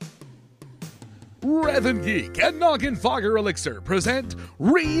Revan Geek and Noggin Fogger Elixir present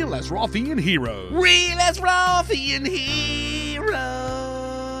Real as Rothian Heroes. Real as Rothian Heroes.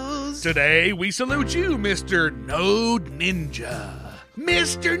 Today we salute you, Mr. Node Ninja.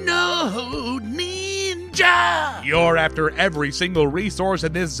 Mr. Node Ninja. You're after every single resource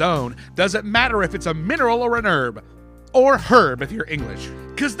in this zone. Doesn't matter if it's a mineral or an herb. Or herb if you're English.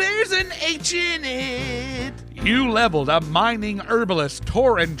 'Cause there's an H in it. You leveled a mining herbalist,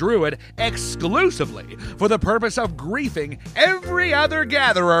 Tauren druid exclusively for the purpose of griefing every other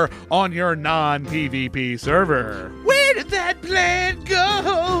gatherer on your non-PvP server. Where did that plan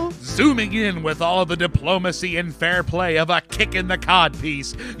go? Zooming in with all of the diplomacy and fair play of a kick in the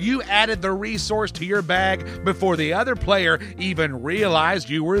codpiece, you added the resource to your bag before the other player even realized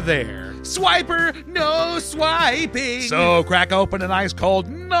you were there. Swiper, no swiping. So crack open an ice cold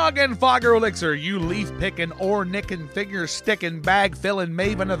Noggin Fogger Elixir, you leaf-picking, ore-nicking, finger-sticking, bag-filling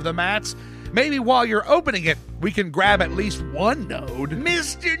maven of the mats. Maybe while you're opening it, we can grab at least one node.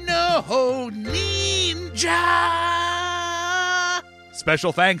 Mr. Node Ninja!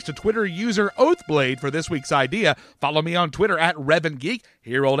 Special thanks to Twitter user Oathblade for this week's idea. Follow me on Twitter at RevanGeek,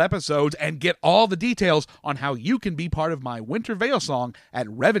 hear old episodes, and get all the details on how you can be part of my Winter Veil song at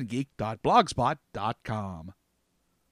revangeek.blogspot.com.